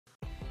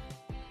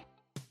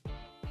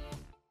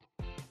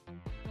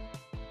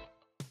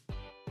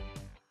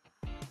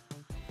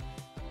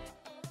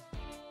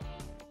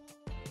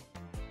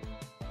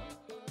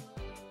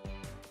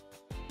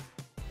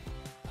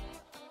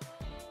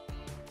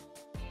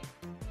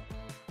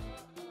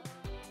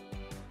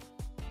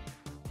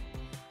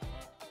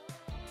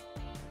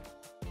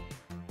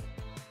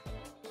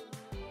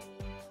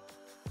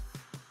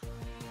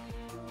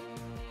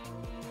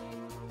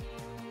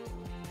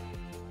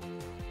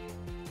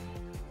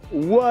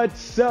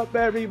What's up,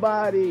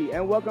 everybody,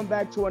 and welcome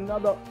back to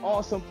another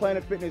awesome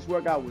Planet Fitness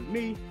workout with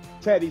me,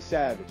 Teddy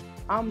Savage.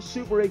 I'm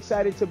super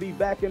excited to be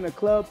back in the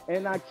club,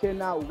 and I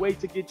cannot wait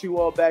to get you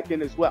all back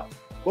in as well.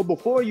 But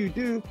before you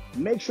do,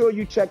 make sure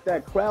you check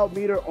that crowd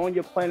meter on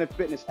your Planet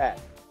Fitness app.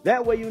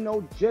 That way you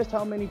know just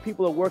how many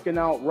people are working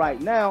out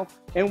right now,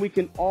 and we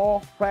can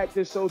all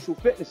practice social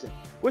fitnessing,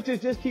 which is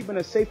just keeping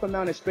a safe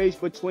amount of space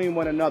between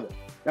one another.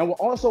 Now, we're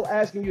also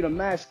asking you to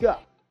mask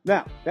up.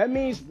 Now, that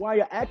means while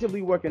you're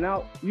actively working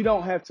out, you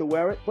don't have to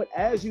wear it, but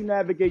as you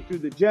navigate through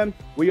the gym,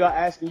 we are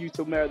asking you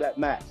to wear that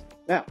mask.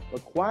 Now,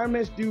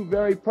 requirements do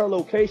vary per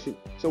location,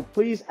 so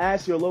please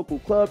ask your local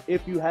club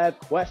if you have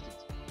questions.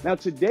 Now,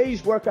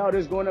 today's workout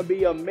is going to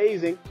be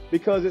amazing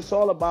because it's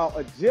all about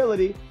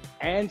agility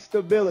and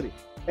stability.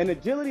 And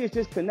agility is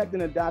just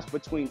connecting the dots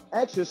between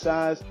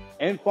exercise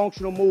and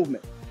functional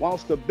movement, while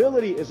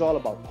stability is all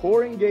about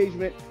core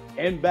engagement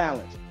and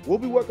balance. We'll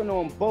be working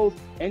on both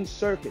in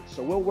circuits,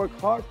 so we'll work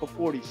hard for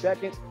 40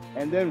 seconds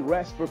and then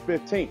rest for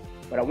 15.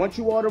 But I want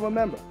you all to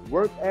remember,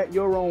 work at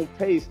your own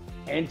pace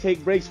and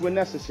take breaks when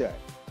necessary.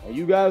 And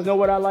you guys know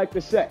what I like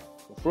to say.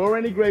 Before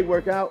any great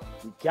workout,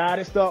 you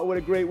gotta start with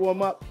a great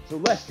warm-up. So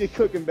let's get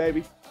cooking,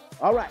 baby.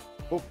 All right,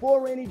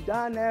 before any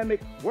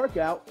dynamic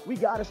workout, we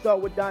gotta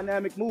start with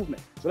dynamic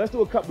movement. So let's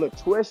do a couple of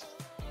twists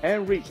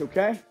and reach,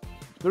 okay?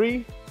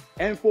 3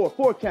 and 4,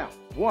 4 count.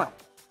 1,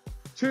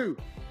 2,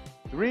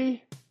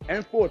 3,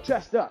 and 4,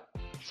 chest up,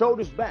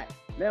 shoulders back.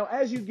 Now,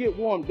 as you get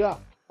warmed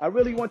up, I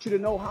really want you to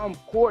know how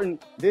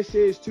important this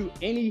is to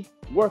any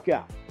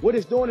workout. What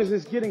it's doing is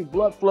it's getting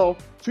blood flow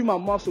to my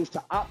muscles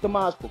to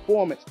optimize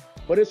performance,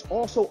 but it's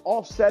also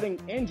offsetting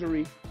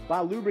injury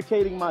by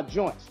lubricating my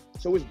joints.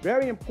 So it's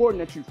very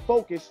important that you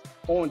focus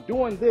on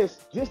doing this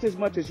just as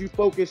much as you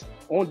focus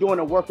on doing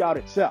the workout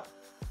itself.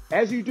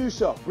 As you do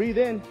so, breathe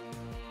in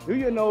through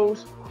your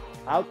nose,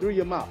 out through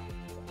your mouth.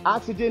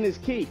 Oxygen is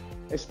key,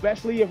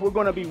 especially if we're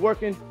going to be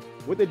working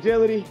with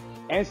agility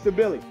and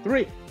stability.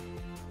 3,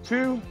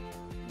 2,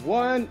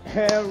 1,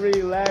 and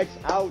relax.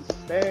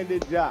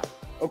 Outstanding job.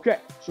 Okay,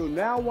 so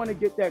now I want to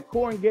get that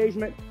core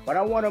engagement, but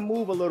I want to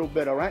move a little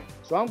bit, all right?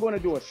 So I'm going to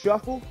do a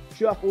shuffle,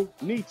 shuffle,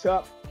 knee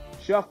tuck,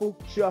 shuffle,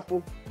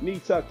 shuffle,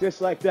 knee tuck,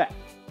 just like that.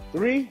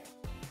 3,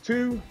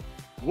 2,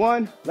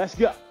 1, let's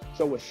go.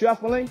 So we're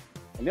shuffling,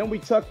 and then we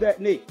tuck that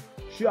knee.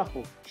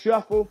 Shuffle,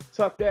 shuffle,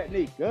 tuck that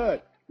knee.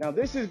 Good. Now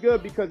this is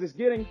good because it's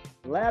getting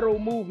lateral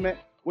movement,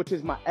 which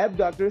is my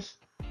abductors,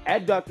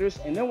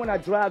 adductors, and then when I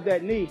drive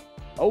that knee,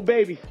 oh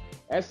baby,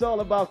 that's all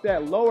about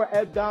that lower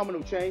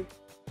abdominal chain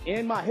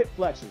in my hip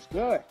flexors.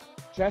 Good.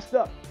 Chest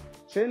up,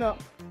 chin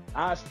up,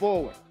 eyes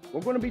forward.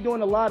 We're going to be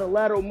doing a lot of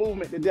lateral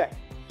movement today,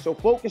 so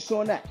focus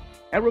on that.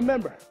 And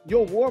remember,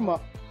 your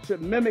warm-up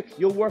should mimic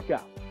your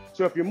workout.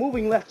 So if you're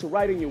moving left to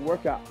right in your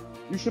workout,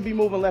 you should be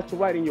moving left to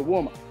right in your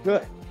warm-up.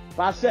 Good.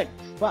 5 seconds.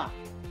 5,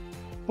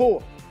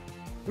 4,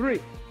 3,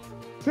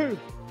 2,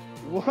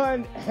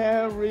 1,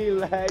 and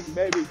relax,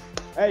 baby.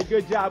 Hey,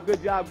 good job,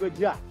 good job, good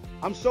job.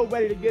 I'm so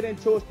ready to get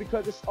into it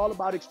because it's all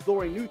about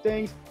exploring new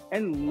things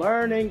and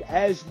learning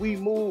as we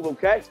move,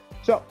 okay?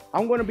 So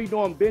I'm going to be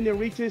doing bending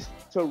reaches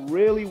to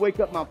really wake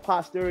up my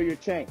posterior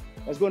chain.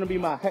 That's going to be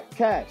my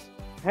calves,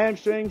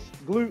 hamstrings,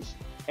 glutes,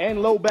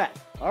 and low back.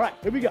 All right,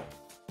 here we go.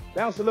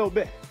 Bounce a little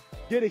bit.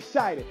 Get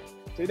excited.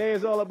 Today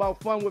is all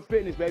about fun with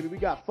fitness, baby. We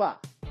got 5,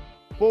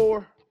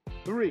 4,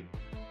 3,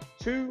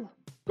 2,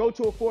 go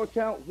to a 4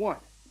 count. 1,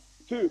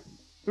 2,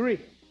 3,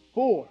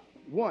 4.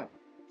 1,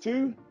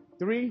 2,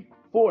 3,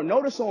 4.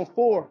 Notice on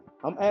 4,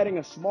 I'm adding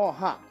a small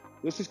hop.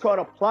 This is called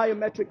a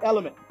plyometric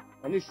element,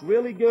 and it's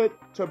really good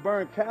to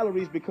burn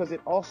calories because it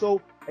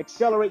also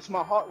accelerates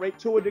my heart rate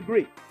to a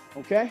degree,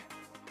 okay?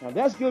 Now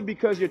that's good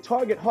because your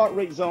target heart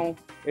rate zone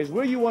is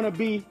where you want to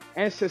be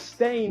and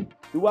sustain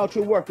throughout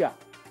your workout.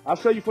 I'll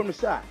show you from the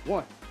side.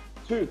 1,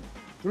 2,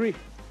 3,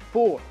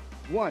 4.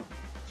 1,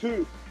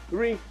 2,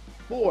 3,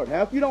 4.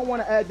 Now, if you don't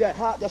want to add that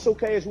hop, that's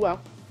okay as well.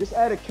 Just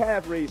add a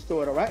calf raise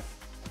to it, all right?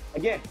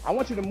 Again, I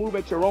want you to move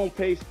at your own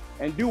pace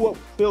and do what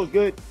feels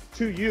good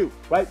to you,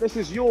 right? This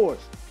is yours.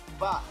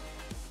 5,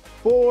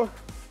 4,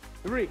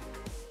 3,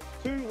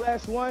 2,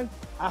 last one.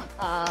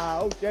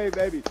 Okay,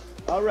 baby.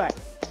 All right,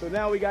 so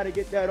now we got to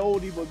get that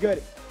oldie but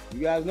goodie.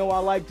 You guys know I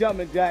like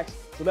jumping jacks,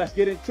 so let's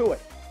get into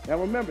it. Now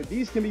remember,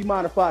 these can be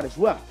modified as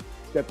well.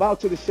 Step out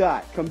to the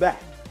side, come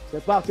back.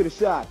 Step out to the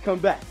side, come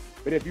back.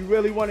 But if you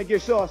really want to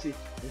get saucy,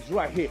 it's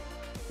right here.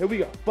 Here we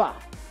go. 5,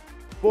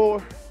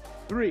 4,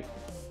 3,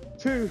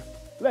 2,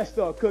 let's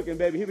start cooking,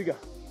 baby. Here we go.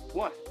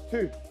 1,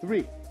 2,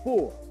 3,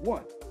 4.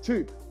 1,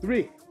 2,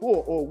 3,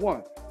 4. Or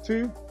 1,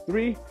 2,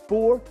 3,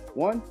 4.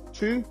 1,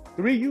 2,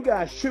 3. You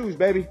guys choose,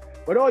 baby.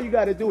 But all you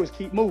got to do is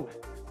keep moving.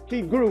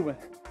 Keep grooving.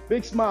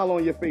 Big smile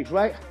on your face,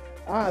 right?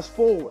 Eyes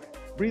forward.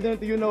 Breathe in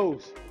through your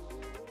nose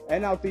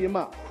and out through your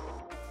mouth.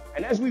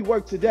 And as we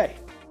work today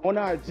on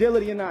our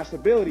agility and our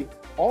stability,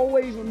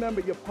 always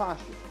remember your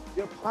posture.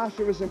 Your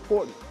posture is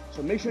important.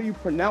 So make sure you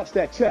pronounce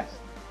that chest.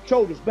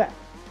 Shoulders back.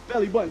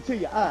 Belly button to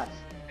your eyes.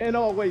 And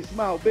always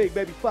smile big,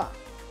 baby. 5,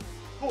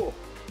 4,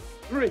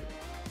 3,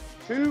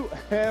 2,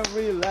 and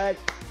relax.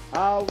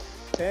 Outstanding.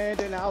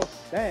 outstanding,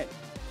 outstanding.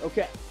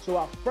 Okay, so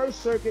our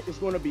first circuit is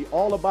going to be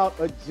all about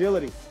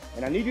agility.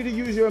 And I need you to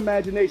use your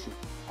imagination.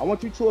 I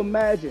want you to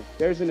imagine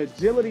there's an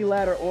agility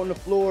ladder on the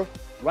floor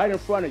right in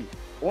front of you.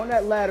 On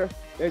that ladder,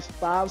 there's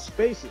 5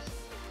 spaces.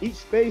 Each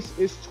space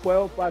is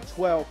 12 by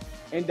 12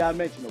 in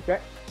dimension, okay?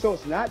 So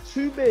it's not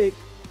too big,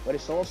 but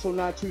it's also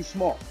not too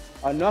small.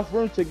 Enough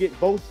room to get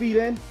both feet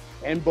in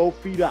and both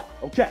feet out.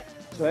 Okay,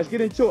 so let's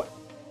get into it.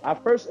 Our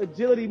first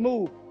agility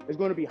move is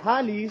going to be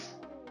high knees,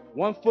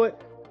 1 foot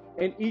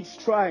in each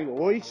triangle,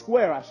 or each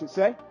square, I should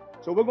say.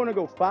 So we're going to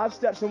go 5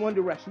 steps in one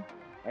direction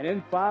and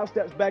then 5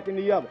 steps back in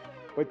the other.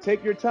 But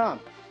take your time.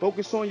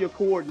 Focus on your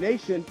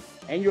coordination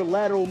and your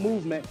lateral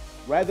movement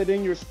rather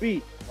than your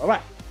speed. All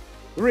right,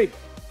 3,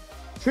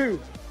 2,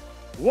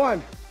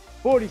 1,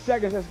 40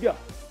 seconds, let's go.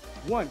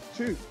 1,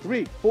 2,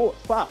 3, 4,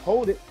 5,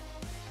 hold it.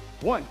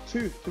 1,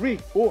 2, 3,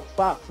 4,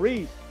 5,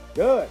 freeze.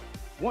 Good.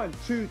 1,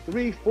 2,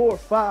 3, 4,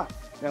 5.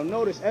 Now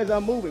notice as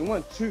I'm moving,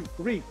 1, 2,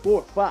 3,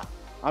 4, 5.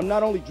 I'm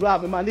not only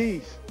driving my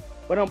knees,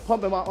 but I'm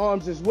pumping my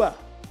arms as well.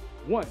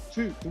 1,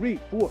 2, 3,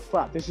 4,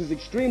 5. This is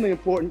extremely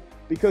important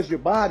because your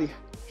body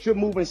should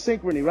move in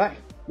synchrony, right?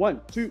 1,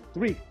 2,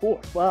 3,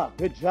 4, 5.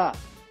 Good job.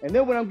 And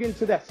then when I'm getting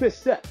to that 5th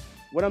step,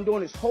 what I'm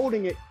doing is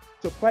holding it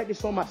to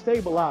practice on my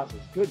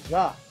stabilizers. Good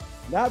job.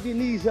 Now have your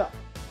knees up.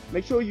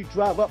 Make sure you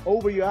drive up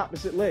over your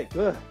opposite leg.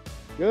 Good.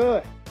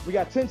 Good. We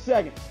got 10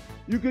 seconds.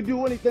 You can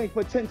do anything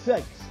for 10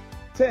 seconds.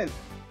 10,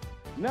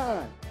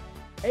 9,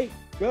 8,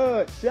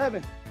 good.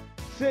 7,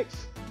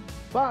 6,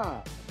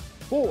 5,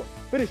 4.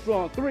 Finish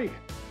strong. 3,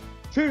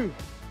 2,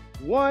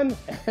 1,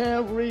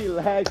 and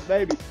relax,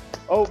 baby.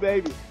 Oh,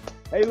 baby.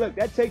 Hey, look,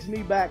 that takes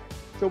me back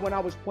to when I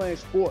was playing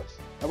sports.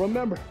 And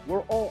remember,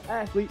 we're all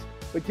athletes,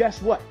 but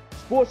guess what?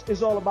 Sports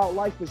is all about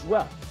life as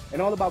well,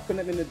 and all about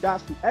connecting the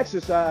dots from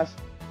exercise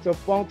to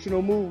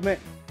functional movement,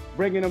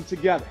 bringing them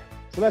together.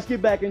 So let's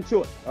get back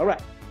into it. All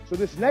right. So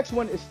this next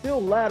one is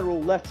still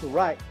lateral, left to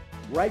right,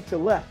 right to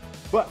left,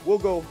 but we'll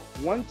go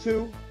 1,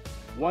 2,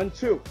 1,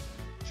 2.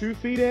 2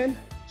 feet in,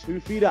 2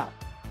 feet out.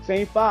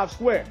 Same 5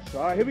 squares.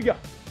 All right, here we go.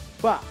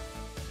 5,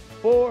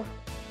 4,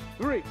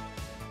 3,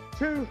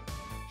 2,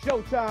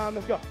 showtime.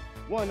 Let's go.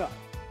 1 up.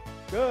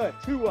 Good.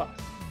 2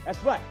 up.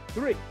 That's right.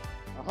 3.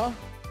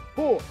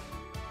 4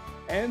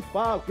 and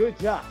 5. Good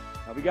job.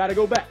 Now we got to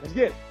go back. Let's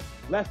get it.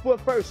 Left foot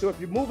first. So if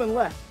you're moving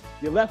left,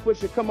 your left foot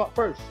should come up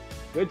first.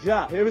 Good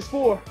job. Here is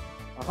 4.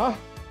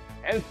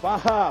 And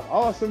 5.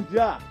 Awesome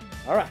job.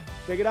 All right.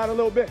 Take it out a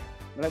little bit.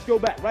 And let's go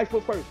back. Right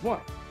foot first. 1.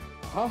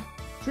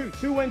 2.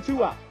 2 in,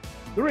 2 out.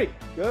 3.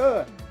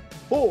 Good.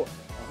 4.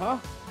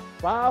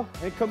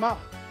 5. And come out.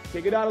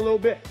 Take it out a little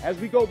bit. As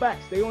we go back,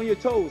 stay on your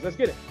toes. Let's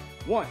get it.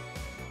 1.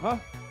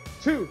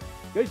 2.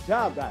 Good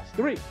job, guys.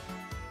 3.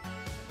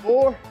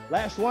 4.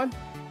 Last one.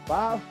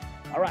 5.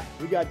 All right.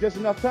 We got just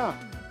enough time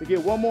to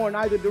get one more in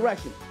either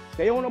direction.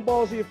 Stay on the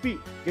balls of your feet.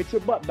 Get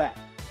your butt back.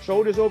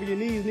 Shoulders over your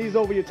knees, knees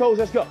over your toes.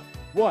 Let's go.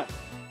 1.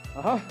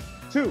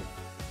 2.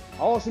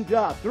 Awesome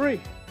job.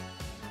 3.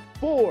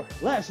 4.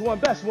 Last one.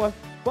 Best one.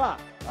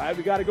 5. All right.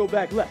 We got to go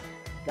back left.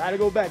 Got to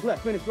go back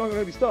left. Finish stronger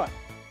than we start.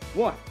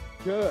 1.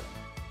 Good.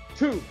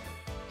 2.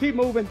 Keep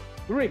moving.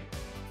 3.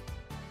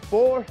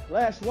 4.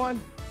 Last one.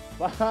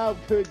 5.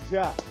 Good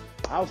job.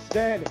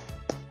 Outstanding.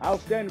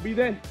 Outstanding. Breathe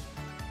in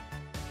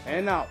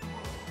and out.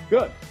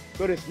 Good.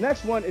 So this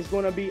next one is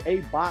going to be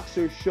a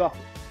boxer shuffle.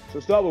 So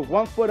start with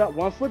 1 foot up,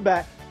 1 foot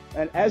back.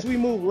 And as we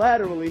move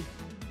laterally,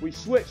 we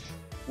switch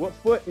what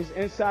foot is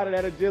inside of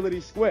that agility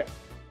square.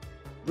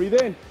 Breathe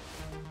in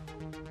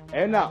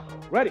and out.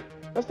 Ready?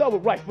 Let's start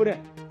with right foot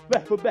in.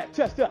 Left foot back,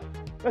 chest up.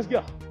 Let's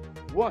go.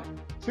 1,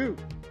 2,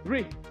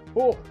 3,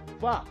 4,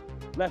 5.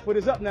 Left foot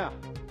is up now.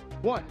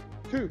 1,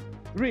 2,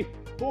 3,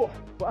 4,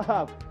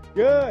 5.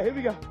 Good. Here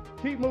we go.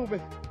 Keep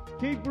moving.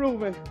 Keep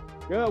grooving.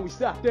 Good. We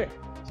stop there.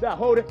 Stop.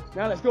 Hold it.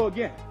 Now let's go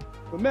again.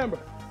 Remember,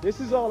 this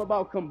is all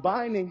about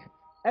combining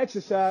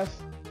exercise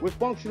with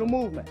functional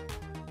movement.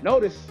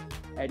 Notice,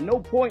 at no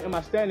point am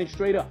I standing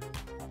straight up.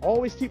 I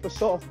always keep a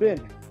soft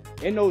bend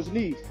in those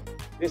knees.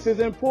 This is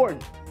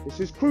important. This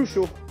is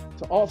crucial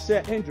to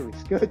offset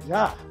injuries. Good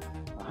job.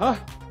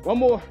 One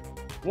more.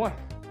 1,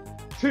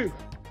 2,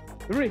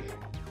 3,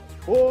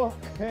 4,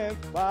 and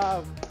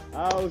 5.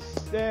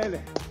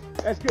 Outstanding.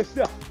 That's good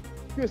stuff.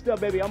 Good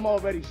stuff, baby. I'm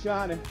already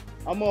shining.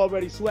 I'm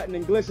already sweating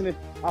and glistening.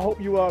 I hope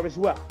you are as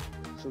well.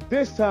 So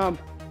this time,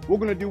 we're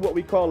going to do what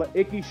we call an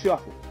icky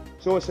shuffle.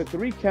 So it's a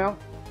 3 count.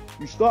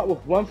 You start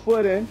with 1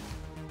 foot in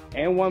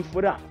and 1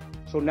 foot out.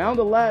 So now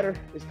the ladder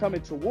is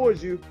coming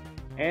towards you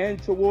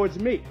and towards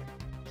me.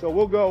 So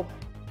we'll go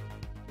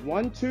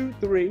 1, 2,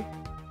 3,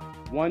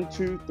 1,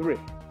 2, 3.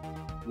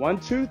 1,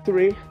 2,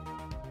 3,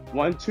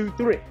 1, 2,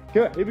 3.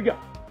 Good. Here we go.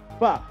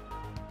 5,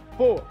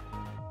 4,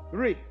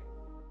 3,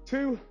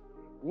 2,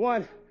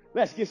 1.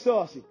 Let's get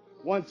saucy.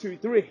 1, 2,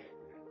 3.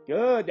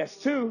 Good. That's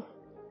 2.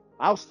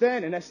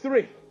 Outstanding. That's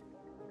 3,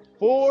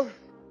 4,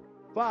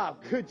 5.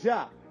 Good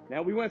job.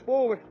 Now we went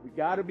forward. We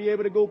got to be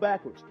able to go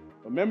backwards.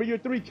 Remember your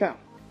 3 count.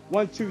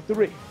 1, 2,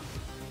 3.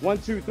 1,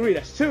 2, 3.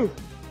 That's 2.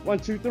 1,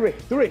 2, 3.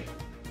 3.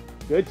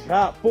 Good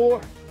job.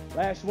 4,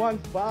 Last one,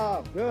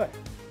 5, good.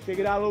 Shake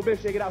it out a little bit,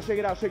 shake it out, shake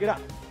it out, shake it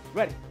out.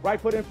 Ready, right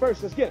foot in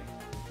first, let's get it.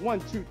 1,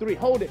 2, 3,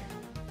 hold it.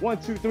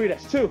 1, 2, 3,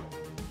 that's 2.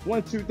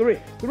 1, 2, 3,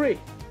 3.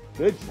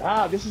 Good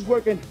job. This is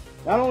working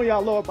not only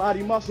our lower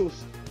body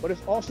muscles, but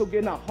it's also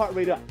getting our heart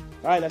rate up.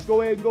 All right, let's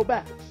go ahead and go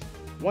backwards.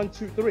 1,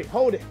 2, 3,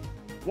 hold it.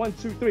 1,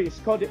 2, 3, it's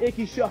called the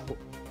Icky Shuffle.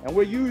 And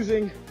we're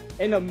using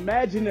an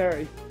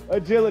imaginary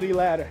agility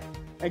ladder.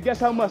 And guess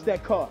how much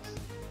that costs?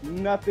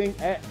 Nothing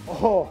at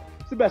all.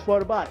 It's the best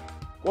part about it.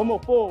 One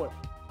more forward,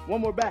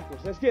 one more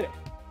backwards. Let's get it.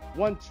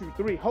 1, 2,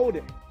 3, hold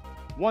it.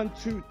 1,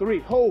 2, 3,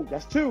 hold.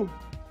 That's 2.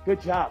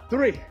 Good job.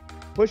 3.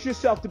 Push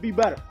yourself to be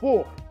better.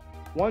 4.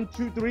 1,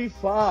 2, 3,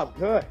 5.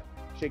 Good.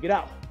 Shake it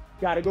out.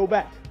 Gotta go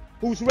back.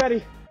 Who's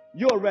ready?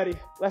 You're ready.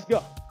 Let's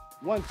go.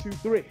 1, 2,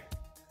 3.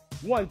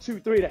 1, 2,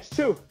 3. That's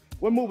 2.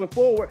 We're moving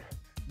forward,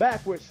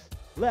 backwards,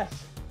 left,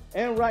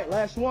 and right.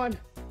 Last one.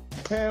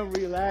 And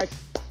relax.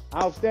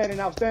 Outstanding,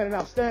 outstanding,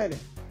 outstanding.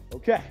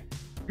 Okay.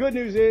 Good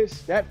news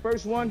is that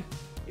first one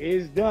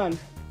is done.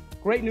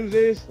 Great news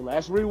is,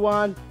 let's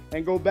rewind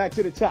and go back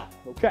to the top.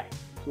 Okay.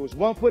 So it's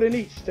 1 foot in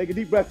each. Take a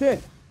deep breath in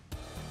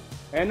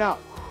and out.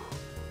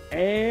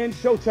 And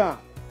showtime.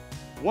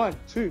 1,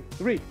 2,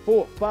 3,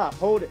 4, 5.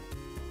 Hold it.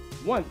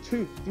 1,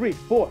 2, 3,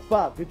 4,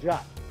 5. Good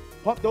job.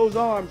 Pump those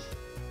arms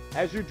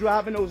as you're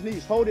driving those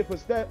knees. Hold it for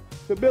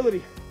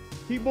stability.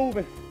 Keep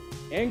moving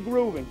and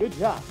grooving. Good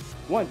job.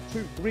 1,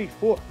 2, 3,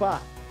 4,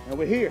 5. And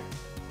we're here.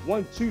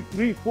 1, 2,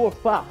 3, 4,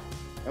 5.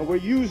 And we're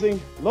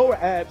using lower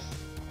abs.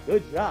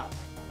 Good job.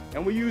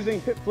 And we're using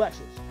hip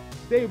flexors,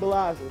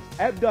 stabilizers,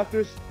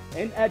 abductors,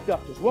 and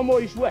adductors. One more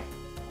each way.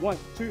 1,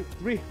 2,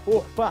 3,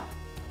 4, 5.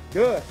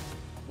 Good.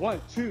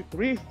 1, 2,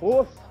 3,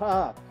 4,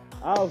 5.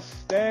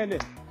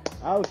 Outstanding.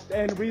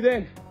 Outstanding. Breathe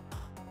in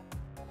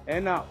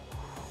and out.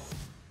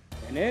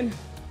 And in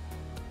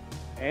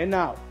and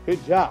out.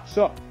 Good job.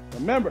 So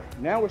remember,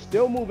 now we're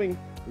still moving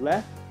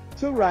left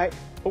to right,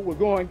 but we're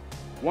going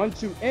 1,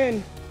 2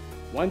 in,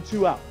 1,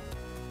 2 out.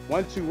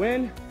 1, 2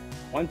 in,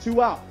 1,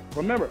 2 out.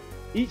 Remember,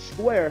 each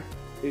square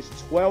is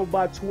 12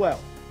 by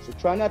 12. So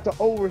try not to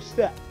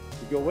overstep.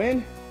 You go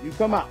in, you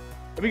come out.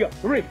 Here we go.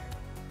 3,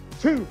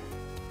 2,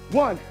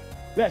 1.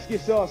 Let's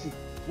get saucy.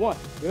 1,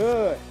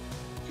 good.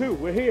 2,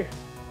 we're here.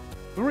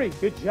 3,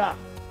 good job.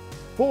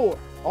 4,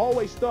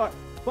 always start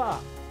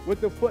 5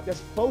 with the foot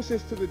that's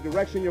closest to the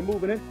direction you're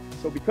moving in.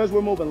 So because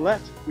we're moving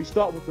left, we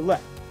start with the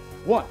left.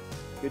 1,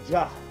 good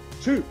job.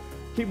 2,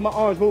 keep my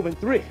arms moving.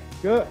 3,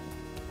 good.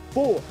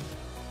 4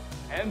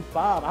 and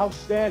 5,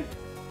 outstanding.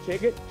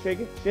 Shake it,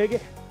 shake it, shake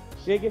it,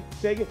 shake it,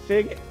 shake it,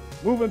 shake it.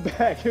 Moving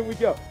back, here we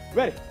go.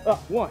 Ready, up,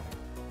 1.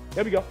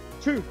 There we go.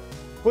 2,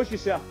 push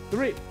yourself.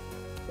 3,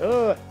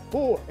 good.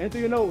 4, in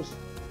through your nose.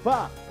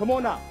 5, come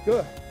on now,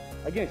 good.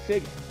 Again,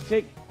 shake it,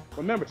 shake it.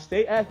 Remember,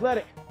 stay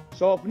athletic.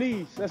 Soft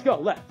knees, let's go.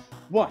 Left,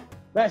 1,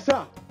 last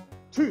time.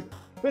 2,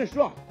 finish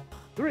strong.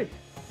 3,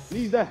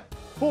 knees down.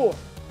 4,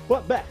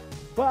 butt back.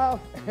 5,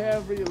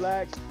 and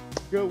relax.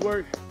 Good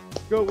work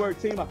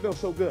team. I feel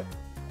so good.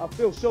 I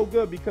feel so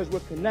good because we're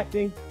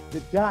connecting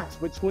the dots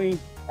between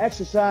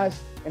exercise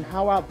and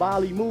how our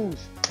body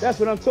moves. That's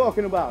what I'm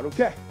talking about,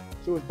 okay?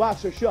 So it's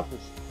boxer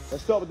shuffles.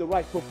 Let's start with the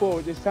right foot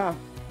forward this time,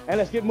 and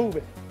let's get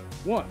moving.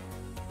 1,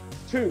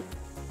 2,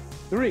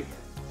 3,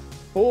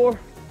 4,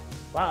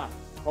 5.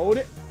 Hold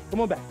it. Come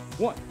on back.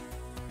 1,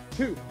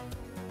 2,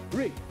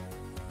 3,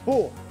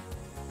 4,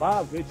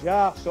 5. Good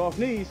job. Soft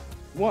knees.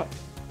 1,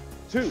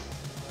 2,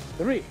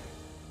 3,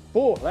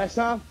 4. Last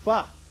time.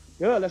 5.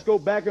 Good. Let's go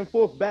back and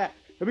forth. Back.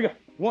 Here we go.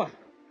 1,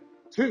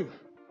 2,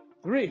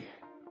 3,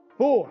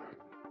 4,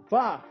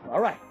 5.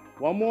 All right.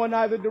 One more in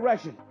either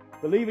direction.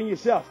 Believe in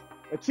yourself.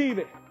 Achieve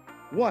it.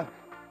 1,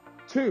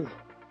 2,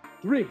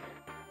 3,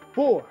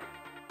 4,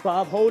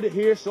 5. Hold it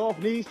here. Soft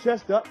knees,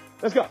 chest up.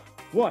 Let's go.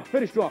 1.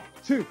 Finish strong.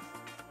 2,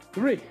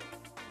 3,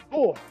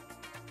 4,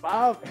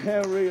 5.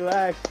 And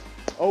relax.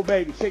 Oh,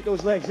 baby. Shake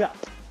those legs out.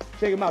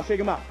 Shake them out. Shake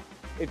them out.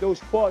 If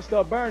those quads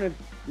start burning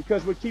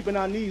because we're keeping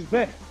our knees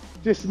bent,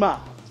 just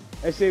smile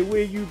and say,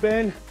 where you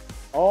been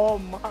all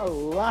my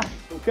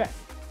life? Okay.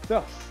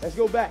 So let's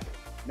go back.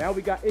 Now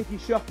we got Icky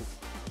Shuffles.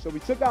 So we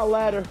took our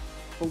ladder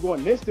from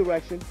going this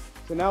direction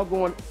to now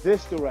going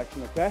this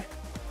direction, okay?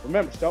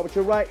 Remember, start with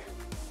your right,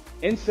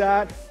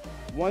 inside,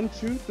 1,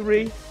 2,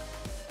 3,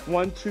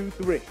 1, 2,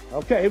 3.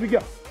 Okay, here we go.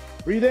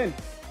 Breathe in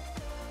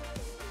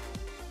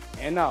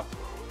and out.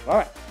 All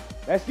right,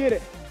 let's get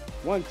it.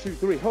 1, 2,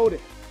 3, hold it.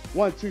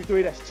 1, 2,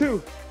 3, that's 2.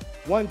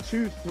 1,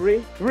 2,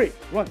 3, 3.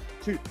 1,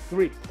 2,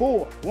 3,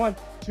 4. 1,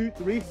 2,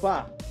 3,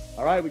 5.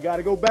 All right, we got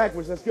to go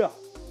backwards. Let's go.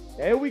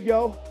 There we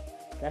go.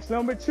 That's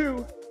number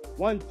 2.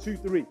 1, 2,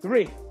 3,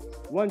 3.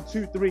 1,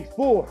 2, 3,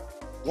 4.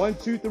 1,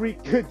 2, 3.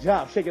 Good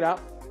job. Shake it out.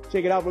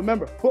 Shake it out.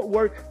 Remember,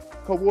 footwork,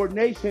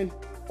 coordination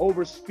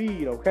over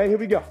speed. Okay, here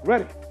we go.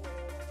 Ready?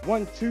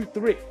 1, 2,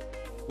 3.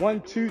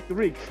 1, 2,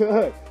 3.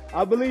 Good.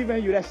 I believe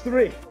in you. That's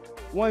 3.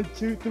 1,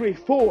 2, 3,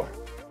 4.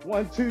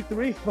 1, 2,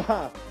 3,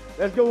 5.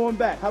 Let's go on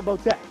back. How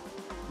about that?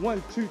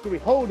 1, 2, 3.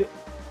 Hold it.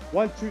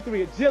 1, 2,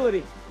 3.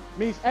 Agility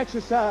means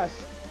exercise,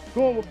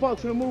 going with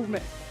functional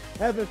movement,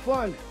 having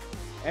fun,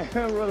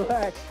 and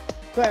relax.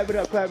 Clap it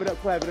up, clap it up,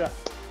 clap it up.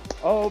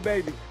 Oh,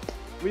 baby,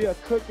 we are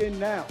cooking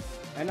now.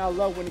 And I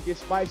love when it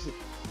gets spicy.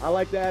 I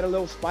like to add a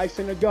little spice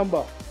in the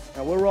gumbo.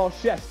 And we're all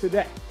chefs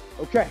today.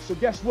 Okay, so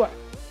guess what?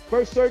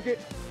 First circuit,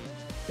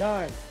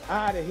 done,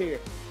 out of here.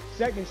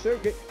 Second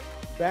circuit,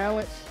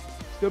 balance,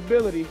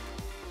 stability,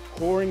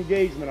 core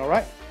engagement, all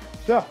right?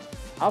 So,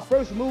 our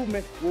first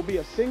movement will be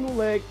a single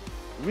leg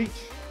reach,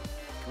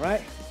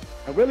 right?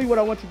 And really what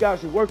I want you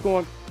guys to work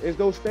on is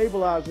those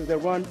stabilizers that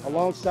run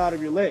alongside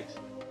of your legs.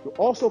 You'll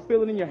also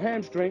feel it in your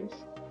hamstrings,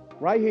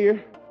 right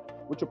here,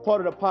 which are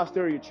part of the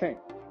posterior chain.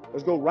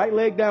 Let's go right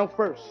leg down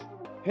first.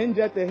 Hinge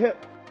at the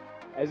hip,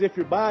 as if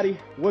your body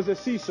was a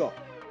seesaw.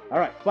 All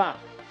right, 5,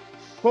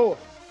 4,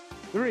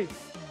 3,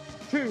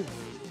 2,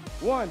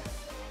 1.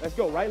 Let's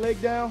go. Right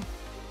leg down,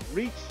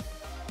 reach,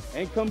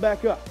 and come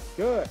back up.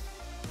 Good.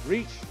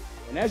 Reach.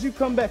 And as you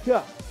come back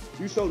up,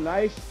 do so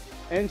nice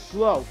and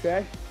slow,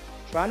 okay?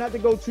 Try not to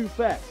go too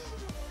fast.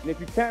 And if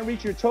you can't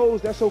reach your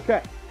toes, that's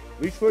okay.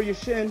 Reach for your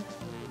shin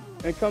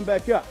and come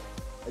back up.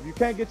 If you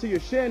can't get to your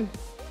shin,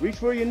 reach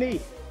for your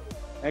knee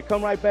and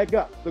come right back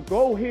up. The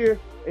goal here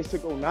is to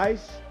go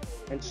nice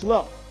and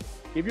slow.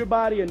 Give your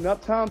body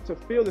enough time to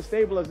feel the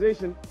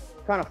stabilization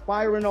kind of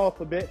firing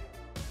off a bit.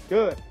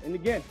 Good. And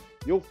again,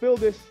 you'll feel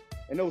this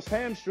in those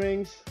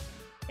hamstrings,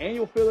 and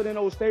you'll feel it in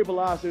those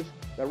stabilizers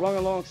that run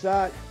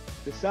alongside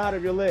the side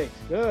of your legs.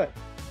 Good.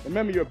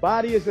 Remember, your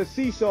body is a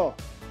seesaw,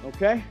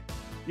 okay?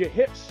 Your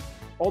hips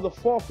are the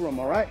fulcrum,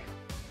 all right?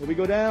 So we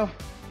go down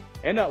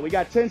and up. We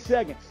got 10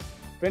 seconds.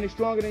 Finish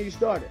stronger than you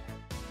started.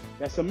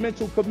 That's a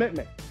mental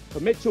commitment.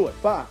 Commit to it.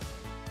 5,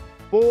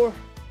 4,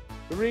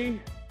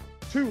 3,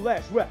 2,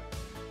 last rep.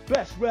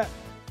 Best rep,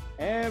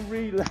 and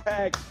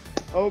relax.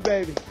 Oh,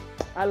 baby.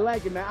 I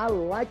like it, man. I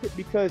like it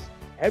because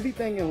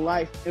everything in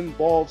life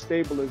involves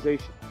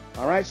stabilization.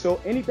 All right?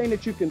 So anything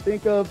that you can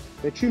think of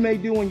that you may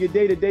do in your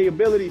day-to-day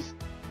abilities,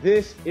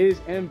 this is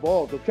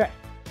involved, okay?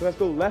 So let's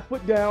go left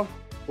foot down.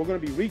 We're going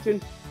to be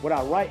reaching with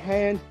our right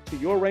hand to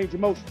your range of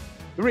motion.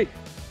 3,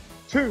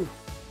 2,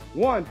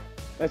 1.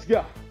 Let's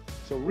go.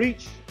 So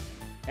reach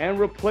and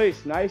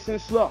replace, nice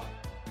and slow.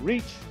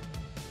 Reach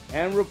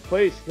and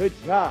replace. Good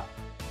job.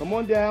 Come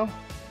on down.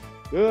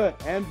 Good.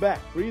 And back.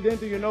 Breathe in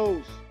through your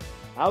nose,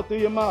 out through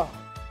your mouth.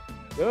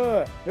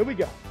 Good. Here we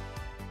go.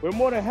 We're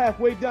more than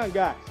halfway done,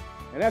 guys.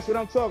 And that's what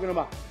I'm talking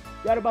about.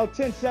 Got about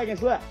 10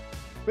 seconds left.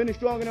 Finish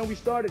stronger than we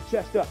started.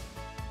 Chest up,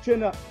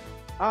 chin up,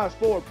 eyes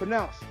forward.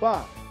 Pronounce.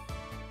 5,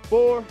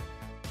 4,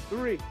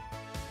 3,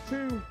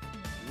 2,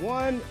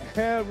 1.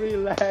 And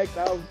relax.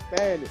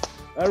 Outstanding.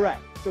 All right.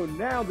 So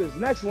now this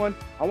next one,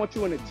 I want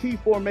you in a T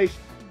formation.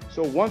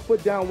 So 1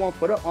 foot down, 1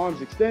 foot up,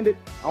 arms extended.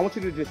 I want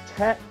you to just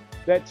tap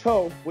that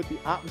toe with the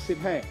opposite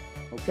hand,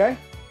 okay?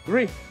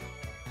 3,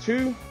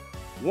 2,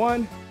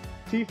 1,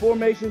 T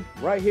formation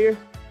right here.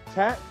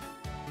 Tap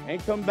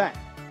and come back.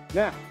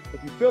 Now,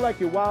 if you feel like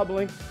you're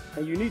wobbling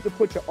and you need to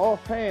put your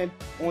off hand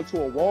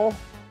onto a wall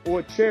or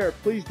a chair,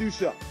 please do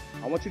so.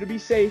 I want you to be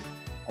safe.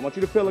 I want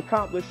you to feel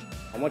accomplished.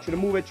 I want you to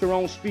move at your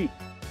own speed.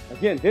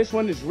 Again, this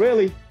one is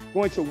really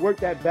going to work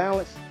that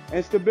balance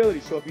and stability.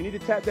 So if you need to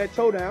tap that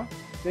toe down,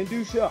 then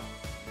do so.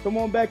 Come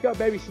on back up,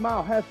 baby.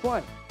 Smile. Have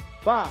fun.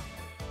 5,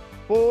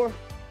 4,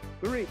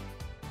 3,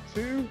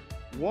 2,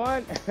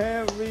 1,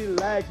 and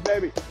relax,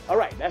 baby. All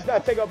right, that's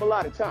not take up a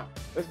lot of time.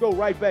 Let's go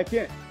right back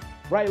in.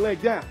 Right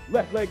leg down,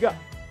 left leg up.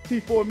 T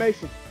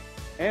formation.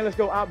 And let's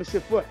go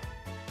opposite foot,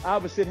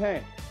 opposite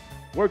hand.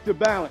 Work the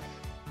balance.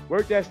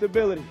 Work that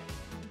stability.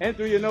 In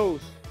through your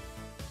nose,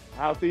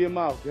 out through your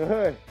mouth.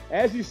 Good.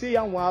 As you see,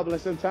 I'm wobbling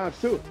sometimes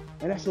too.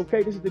 And that's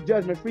okay. This is the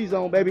judgment-free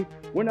zone, baby.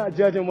 We're not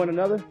judging one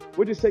another.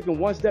 We're just taking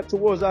one step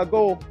towards our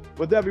goal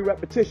with every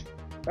repetition.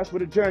 That's what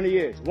the journey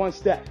is. One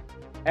step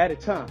at a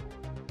time.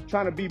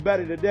 Trying to be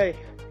better today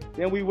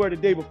than we were the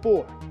day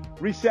before.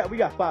 Reset. We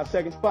got 5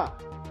 seconds. 5,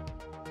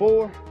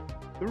 4,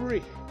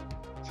 3,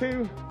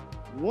 2,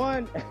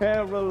 1,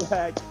 and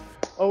relax.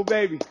 Oh,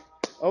 baby.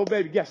 Oh,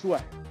 baby. Guess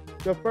what?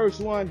 The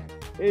first one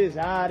is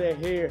out of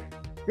here.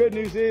 Good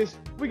news is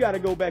we got to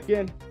go back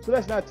in. So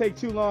let's not take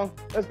too long.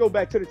 Let's go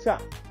back to the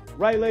top.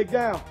 Right leg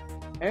down.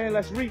 And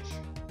let's reach.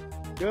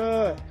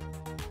 Good.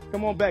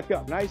 Come on back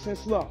up. Nice and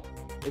slow.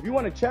 If you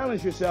want to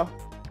challenge yourself,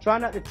 try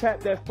not to tap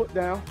that foot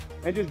down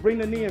and just bring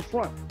the knee in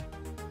front.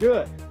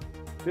 Good.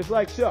 Just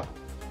like so.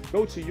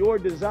 Go to your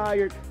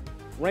desired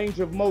range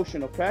of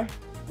motion, okay?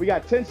 We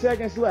got 10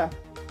 seconds left.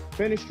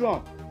 Finish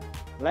strong.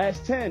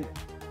 Last 10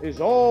 is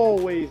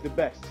always the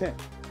best. 10,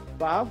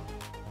 5,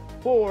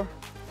 4,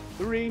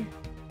 3,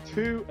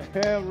 2,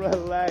 and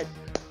relax.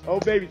 Oh,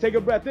 baby, take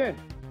a breath in.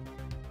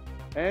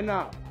 And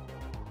out.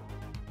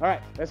 All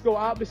right, let's go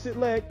opposite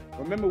leg.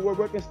 Remember, we're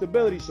working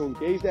stability, so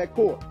engage that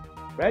core.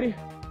 Ready?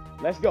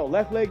 Let's go.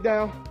 Left leg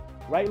down,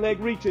 right leg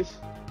reaches,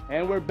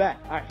 and we're back.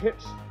 Our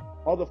hips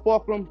are the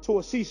fulcrum to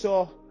a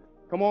seesaw.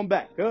 Come on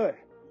back. Good.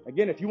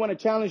 Again, if you want to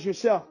challenge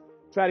yourself,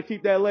 try to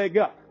keep that leg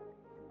up.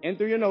 In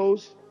through your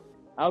nose,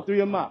 out through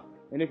your mouth.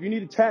 And if you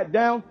need to tap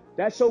down,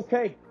 that's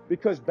okay,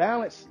 because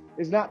balance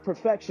is not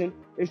perfection.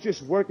 It's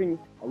just working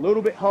a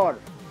little bit harder.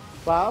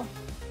 5,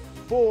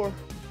 4,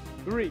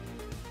 3,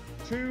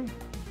 2,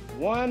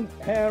 1,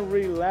 and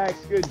relax.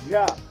 Good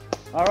job.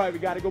 All right, we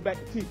got to go back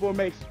to T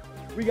formation.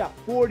 We got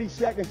 40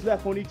 seconds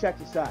left on each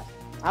exercise.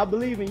 I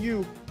believe in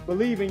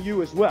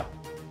you as well.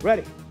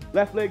 Ready?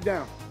 Left leg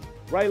down,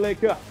 right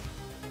leg up,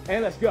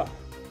 and let's go.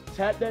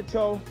 Tap that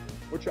toe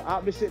with your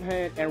opposite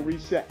hand and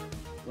reset.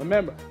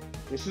 Remember,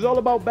 this is all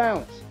about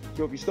balance.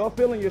 So if you start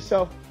feeling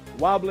yourself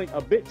wobbling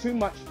a bit too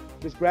much,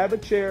 just grab a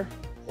chair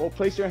or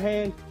place your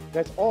hand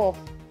that's off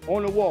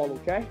on the wall,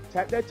 okay?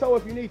 Tap that toe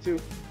if you need to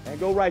and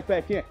go right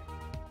back in.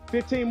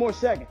 15 more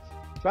seconds.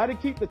 Try to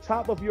keep the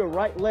top of your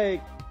right leg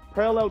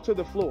parallel to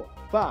the floor.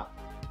 5,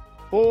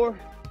 4,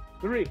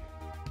 3,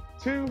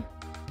 2,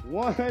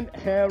 1,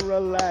 and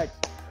relax.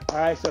 All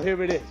right, so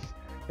here it is.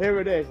 Here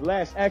it is.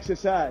 Last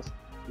exercise,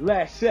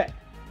 last set.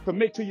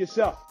 Commit to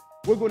yourself.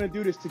 We're going to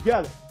do this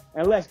together,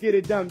 and let's get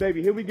it done,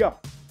 baby. Here we go.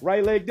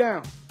 Right leg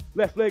down,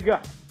 left leg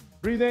up.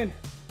 Breathe in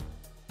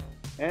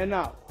and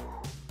out,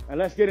 and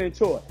let's get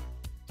into it.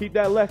 Keep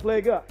that left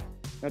leg up.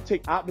 Now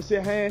take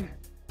opposite hand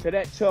to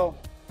that toe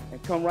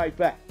and come right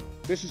back.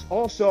 This is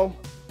also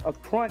a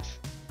crunch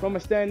from a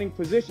standing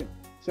position,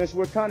 since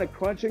we're kind of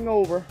crunching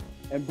over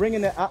and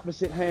bringing that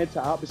opposite hand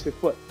to opposite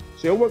foot.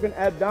 So you're working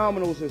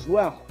abdominals as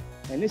well.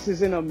 And this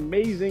is an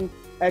amazing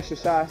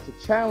exercise to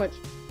challenge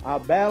our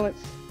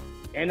balance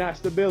and our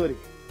stability.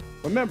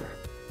 Remember,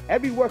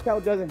 every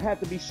workout doesn't have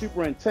to be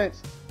super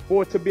intense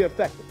for it to be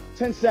effective.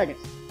 10 seconds,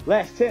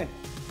 last 10,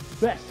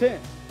 last 10.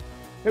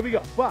 Here we go,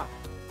 5,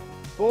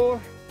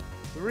 4,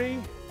 3,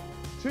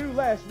 2,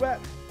 last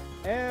rep,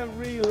 and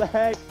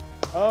relax.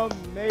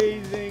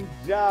 Amazing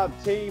job,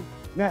 team.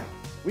 Now,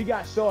 we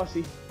got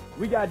saucy,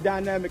 we got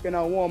dynamic in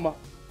our warm-up.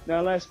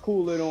 Now let's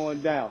cool it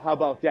on down. How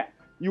about that?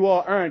 You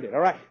all earned it,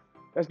 all right?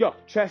 Let's go.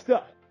 Chest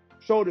up,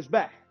 shoulders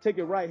back. Take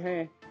your right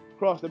hand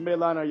across the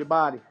midline of your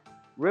body.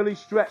 Really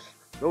stretch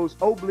those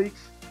obliques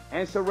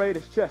and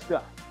serratus, chest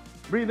up.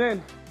 Breathe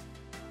in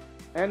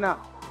and out.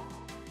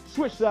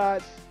 Switch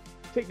sides.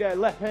 Take that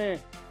left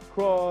hand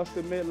across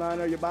the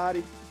midline of your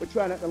body, but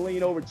try not to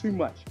lean over too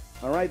much.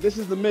 All right, this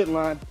is the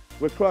midline.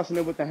 We're crossing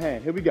it with the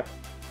hand. Here we go.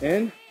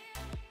 In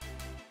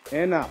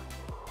and out.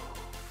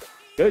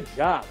 Good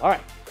job. All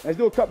right, let's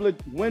do a couple of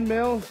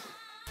windmills.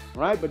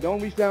 All right, but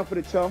don't reach down for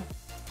the toe.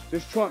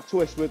 Just trunk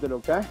twist with it,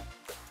 okay?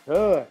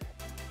 Good.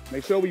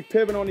 Make sure we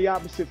pivot on the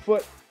opposite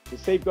foot to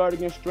safeguard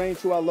against strain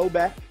to our low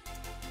back.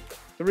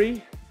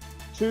 3,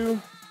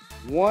 2,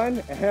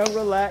 1, and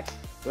relax.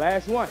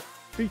 Last one.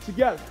 Feet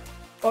together.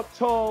 Up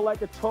tall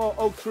like a tall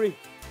oak tree.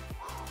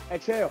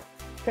 Exhale.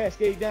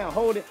 Cascade down.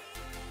 Hold it.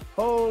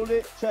 Hold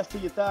it. Chest to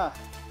your thigh.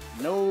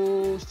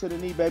 Nose to the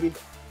knee, baby.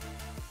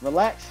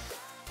 Relax.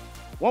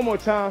 One more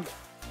time.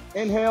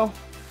 Inhale.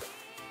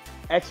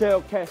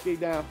 Exhale. Cascade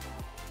down.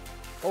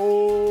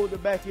 Hold the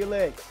back of your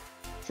legs.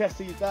 Chest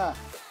to your thigh.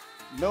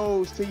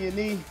 Nose to your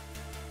knee.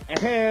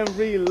 And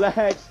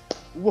relax.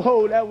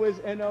 Whoa, that was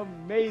an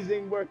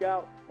amazing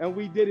workout. And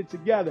we did it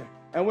together.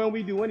 And when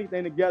we do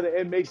anything together,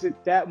 it makes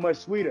it that much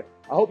sweeter.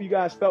 I hope you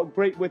guys felt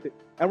great with it.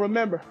 And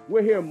remember,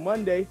 we're here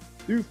Monday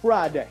through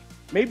Friday.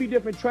 Maybe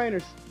different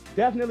trainers,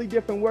 definitely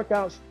different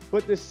workouts,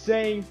 but the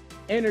same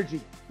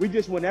energy. We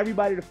just want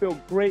everybody to feel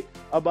great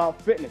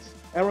about fitness.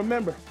 And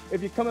remember,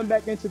 if you're coming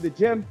back into the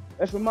gym,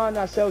 let's remind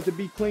ourselves to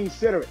be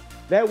clean-considerate.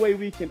 That way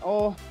we can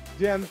all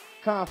gym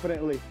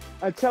confidently.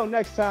 Until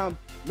next time,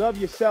 love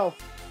yourself,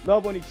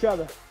 love on each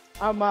other.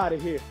 I'm out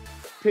of here.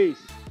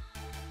 Peace.